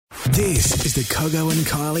This is the Cogo and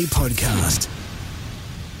Kylie podcast.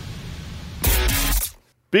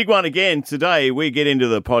 Big one again. Today we get into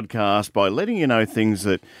the podcast by letting you know things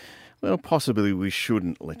that, well, possibly we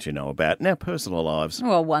shouldn't let you know about in our personal lives.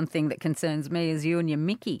 Well, one thing that concerns me is you and your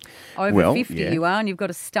Mickey. Over 50 you are, and you've got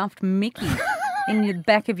a stuffed Mickey in the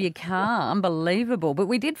back of your car. Unbelievable. But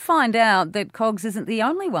we did find out that Cogs isn't the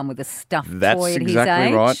only one with a stuffed toy at his age. That's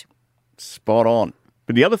exactly right. Spot on.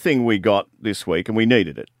 But the other thing we got this week, and we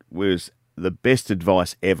needed it, was the best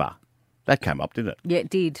advice ever. That came up, didn't it? Yeah, it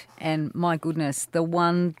did. And my goodness, the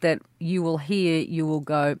one that you will hear, you will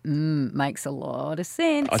go, makes a lot of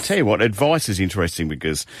sense. I tell you what, advice is interesting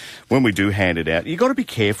because when we do hand it out, you've got to be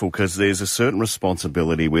careful because there's a certain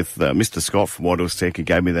responsibility with Mr. Scott from Waddles Tech who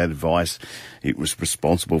gave me that advice. It was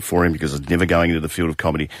responsible for him because I was never going into the field of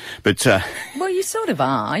comedy. But well, you sort of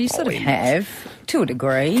are. You sort of have, to a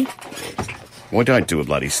degree. Well, I don't do a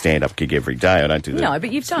bloody stand-up gig every day. I don't do that. No,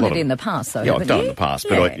 but you've done it in the past, though, yeah, haven't I've done it you? in the past.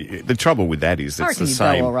 Yeah. But the trouble with that is it's the same. I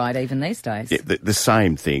reckon you go all right even these days. Yeah, the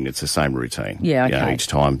same thing. It's the same routine. Yeah, okay. You know, each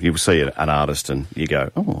time you see an artist and you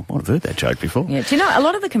go, oh, I've heard that joke before. Yeah. Do you know, a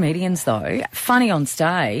lot of the comedians, though, funny on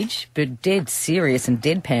stage, but dead serious and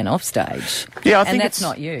deadpan off stage. Yeah, I think and that's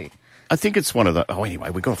not you. I think it's one of the... Oh, anyway,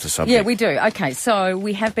 we got off the subject. Yeah, we do. Okay, so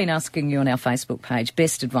we have been asking you on our Facebook page,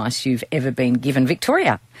 best advice you've ever been given.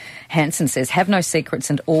 Victoria Hanson says, have no secrets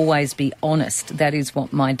and always be honest. That is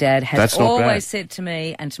what my dad has always said to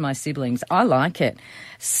me and to my siblings. I like it.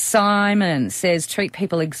 Simon says, treat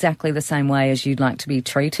people exactly the same way as you'd like to be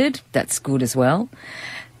treated. That's good as well.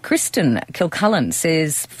 Kristen Kilcullen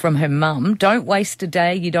says from her mum, don't waste a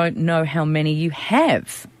day you don't know how many you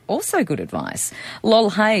have. Also good advice. Lol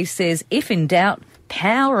Hay says, if in doubt,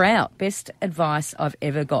 power out. Best advice I've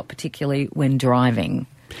ever got, particularly when driving.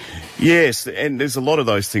 Yes, and there's a lot of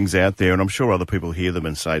those things out there, and I'm sure other people hear them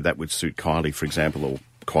and say that would suit Kylie, for example, or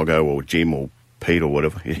Coggo or Jim or Pete or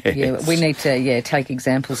whatever. Yes. Yeah, we need to take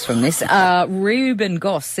examples from this. Reuben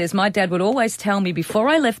Goss says, my dad would always tell me before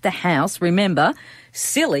I left the house, remember,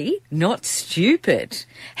 silly, not stupid.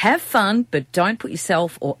 Have fun, but don't put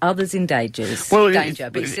yourself or others in danger. Well, danger.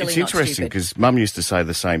 Be silly, it's not interesting stupid. because Mum used to say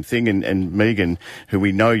the same thing, and Megan, who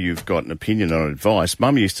we know you've got an opinion on advice,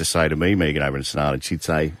 Mum used to say to me, Megan over in Sonata, she'd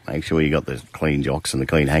say, make sure you got the clean jocks and the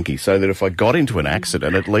clean hankies, so that if I got into an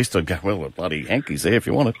accident, at least I'd go, well, the bloody hankies there if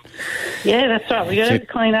you want it. Yeah, that's right. We got to have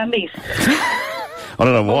clean undies. I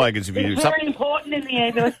don't know why, because if you... It's very important in the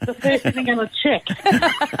ambulance. The first thing I'm going to check.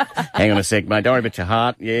 Hang on a sec, mate. Don't worry about your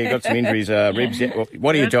heart. Yeah, you got some injuries, ribs. Yeah.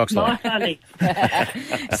 What are your jocks like? Nice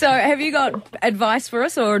undies. So have you got advice for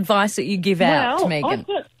us or advice that you give out to Megan?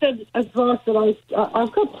 I've got some advice that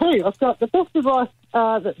I've got two. I've got the best advice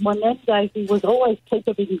that my nan gave me was always keep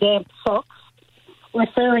them in damp socks,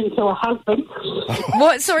 referring to a husband.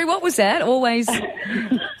 What? Sorry, what was that? Always...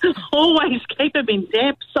 Always keep them in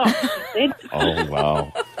damp socks, she said. Oh,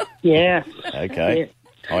 wow. Yeah. Okay.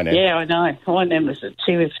 Yeah. I know. Yeah, I know.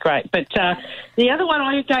 She was great. But the other one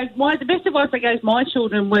I gave, the best advice I gave my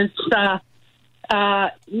children was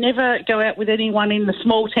never go out with anyone in the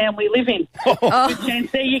small town we live in. And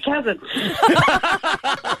see your cousins.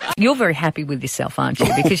 You're very happy with yourself, aren't you?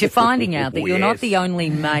 Because you're finding out that you're not the only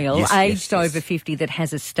male aged over 50 that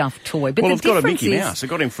has a stuffed toy. But well, the I've got a difference Mickey Mouse. I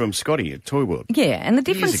got him from Scotty at Toy World. Yeah, and the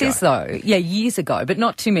difference is, though, years ago, but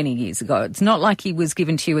not too many years ago. It's not like he was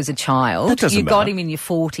given to you as a child. That doesn't You got matter. him in your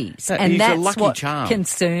 40s. He's that's a lucky what charm.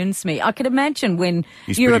 concerns me. I could imagine when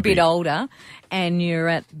He's you're a pretty bit big. older and you're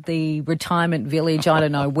at the retirement village, I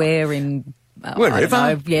don't know where in... Wherever. I don't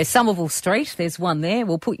know. Yeah, Somerville Street. There's one there.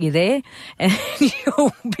 We'll put you there, and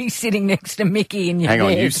you'll be sitting next to Mickey in your Hang on,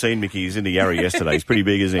 bed. you've seen Mickey. He's in the Yarra yesterday. He's pretty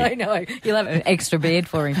big, isn't he? I know. You'll have an extra bed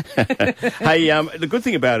for him. Hey, the good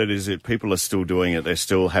thing about it is that people are still doing it. They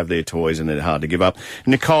still have their toys and they're hard to give up.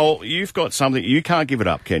 Nicole, you've got something. You can't give it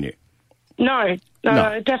up, can you? No, No.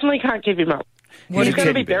 I definitely can't give him up. He's He's a going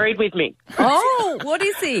to teddy be bear. buried with me. Oh, what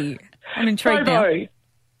is he? I'm intrigued now.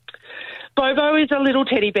 Bobo is a little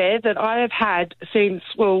teddy bear that I have had since,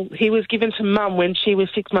 he was given to Mum when she was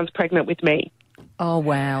 6 months pregnant with me. Oh,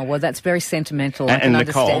 wow. Well, that's very sentimental. I And can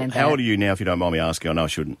Nicole, understand that. how old are you now, if you don't mind me asking? I know I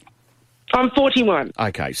shouldn't. I'm 41.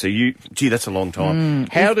 Okay, so that's a long time.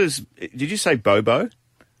 Did you say Bobo?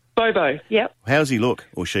 Bobo, yep. How does he look,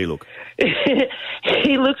 or she look?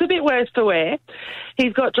 He looks a bit worse for wear.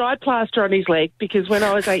 He's got dried plaster on his leg because when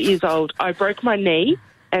I was 8 years old, I broke my knee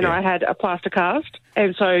and I had a plaster cast,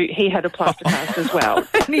 and so he had a plaster cast as well.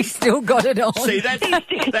 And he's still got it on. See, that's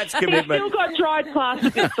He's commitment. still got dried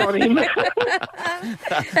plaster bits on him.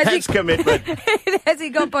 That's commitment. Has he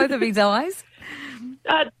got both of his eyes?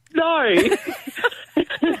 No.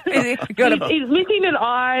 He's missing an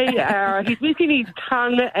eye. He's missing his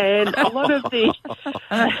tongue, and a lot of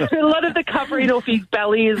the covering off his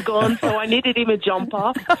belly is gone. So I knitted him a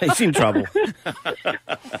jumper. He's in trouble.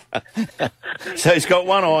 So he's got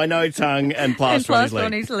one eye, no tongue, and plaster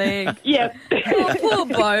on his leg. Yep. Oh, poor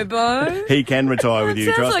Bobo. He can retire with you,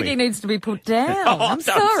 Sounds trust like me. he needs to be put down. I'm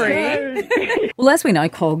sorry. Well, as we know,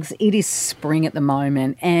 Cogs, it is spring at the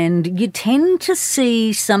moment, and you tend to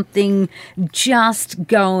see something just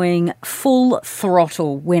going full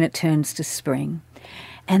throttle when it turns to spring.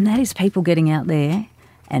 And that is people getting out there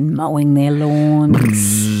and mowing their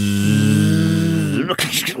lawns.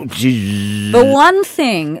 The one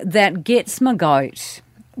thing that gets my goat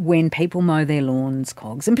when people mow their lawns,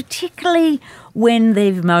 Cogs, and particularly when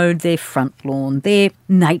they've mowed their front lawn, their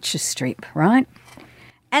nature strip, right?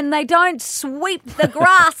 And they don't sweep the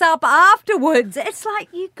grass up afterwards. It's like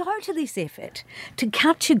you go to this effort to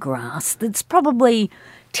cut your grass that's probably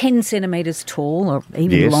 10 centimetres tall or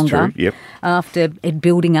even longer. True. Yep. After it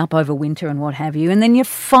building up over winter and what have you. And then you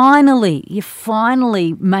finally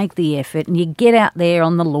make the effort and you get out there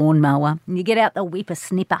on the lawnmower and you get out the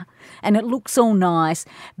whippersnipper and it looks all nice,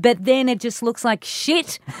 but then it just looks like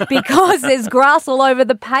shit because there's grass all over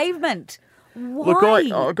the pavement. Why?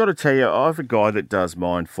 Look, I've got to tell you, I have a guy that does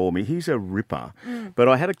mine for me. He's a ripper, but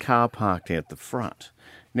I had a car parked out the front.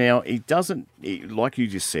 Now, he doesn't, like you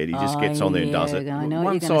just said, he just gets on there and does it. I know one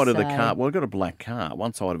what you're side of gonna the say. car, well, I've got a black car.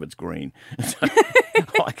 One side of it's green. I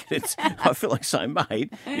feel like saying,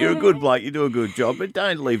 mate, you're a good bloke, you do a good job, but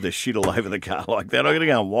don't leave the shit all over the car like that. I'm going to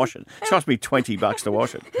go and wash it. It cost me $20 to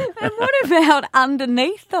wash it. And what about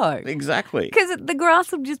underneath, though? Exactly. Because the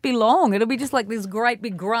grass will just be long. It'll be just like this great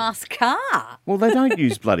big grass car. Well, they don't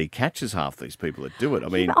use bloody catchers, half these people that do it. I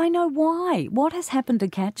mean, But I know why. What has happened to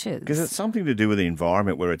catchers? because it's something to do with the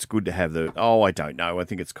environment where it's good to have I don't know. I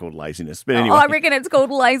think it's called laziness. But anyway. I reckon it's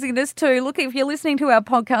called laziness too. Look, if you're listening to our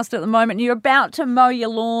podcast at the moment and you're about to mow your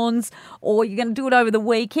lawns or you're going to do it over the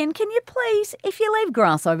weekend, can you please, if you leave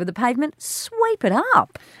grass over the pavement, sweep it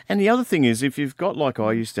up? And the other thing is, if you've got, like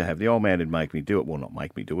I used to have, the old man would make me do it. Well, not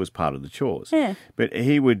make me do it, as part of the chores. Yeah. But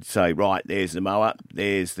he would say, right, there's the mower,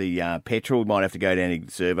 there's the petrol. We might have to go down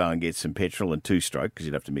to Servo and get some petrol and two-stroke because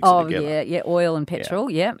you'd have to mix it together. Yeah, oil and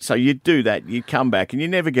petrol, yeah. So you'd do that, you'd come back and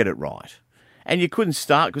you never get it right. And you couldn't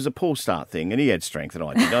start because a poor start thing, and he had strength and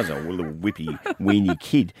I didn't. I was a little whippy, weeny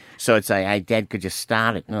kid. So I'd say, hey, Dad, could you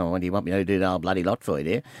start it? No, what do you want me to do the whole bloody lot for you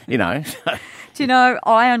there? You know. Do you know,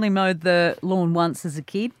 I only mowed the lawn once as a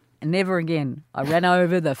kid. And never again. I ran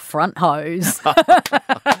over the front hose. I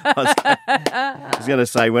was going to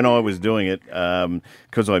say, when I was doing it,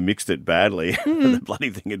 because I mixed it badly, the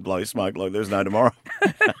bloody thing would blow smoke like there's no tomorrow.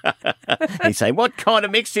 He'd say, what kind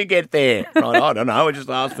of mix do you get there? I don't know, I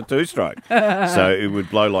just asked for two-stroke. So it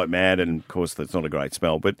would blow like mad, and of course that's not a great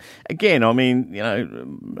smell. But again, I mean, you know,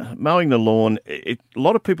 mowing the lawn, a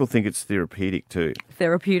lot of people think it's therapeutic too.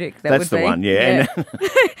 Therapeutic, That's the one, yeah.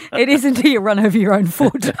 It is until you run over your own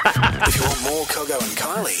foot. If you want more Coggo and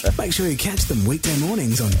Kylie, make sure you catch them weekday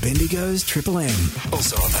mornings on Bendigo's Triple M.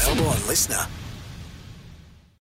 Also available on Listener.